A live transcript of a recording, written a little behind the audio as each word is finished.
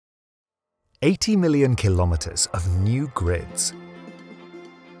80 million kilometers of new grids.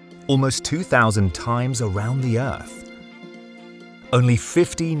 Almost 2,000 times around the Earth. Only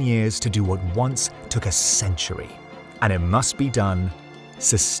 15 years to do what once took a century. And it must be done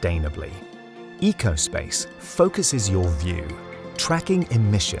sustainably. EcoSpace focuses your view, tracking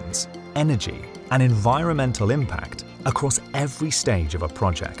emissions, energy, and environmental impact across every stage of a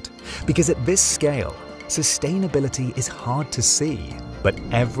project. Because at this scale, sustainability is hard to see, but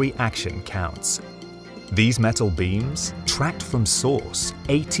every action counts. These metal beams tracked from source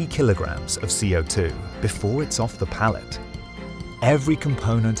 80 kilograms of CO2 before it's off the pallet. Every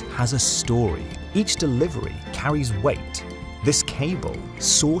component has a story. Each delivery carries weight. This cable,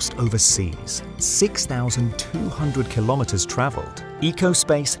 sourced overseas, 6,200 kilometers traveled.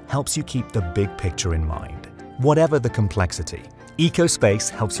 EcoSpace helps you keep the big picture in mind, whatever the complexity. EcoSpace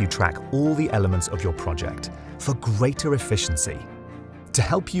helps you track all the elements of your project for greater efficiency, to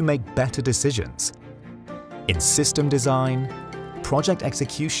help you make better decisions in system design, project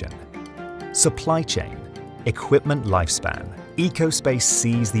execution, supply chain, equipment lifespan. EcoSpace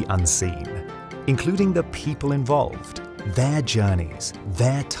sees the unseen, including the people involved, their journeys,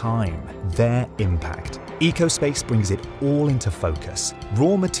 their time, their impact. EcoSpace brings it all into focus,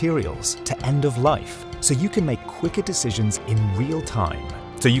 raw materials to end of life, so you can make quicker decisions in real time,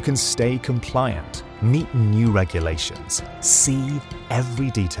 so you can stay compliant, meet new regulations, see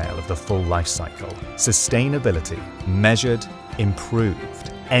every detail of the full life cycle. Sustainability, measured,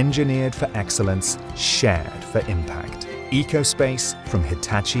 improved, engineered for excellence, shared for impact. EcoSpace from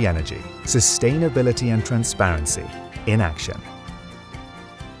Hitachi Energy. Sustainability and transparency in action.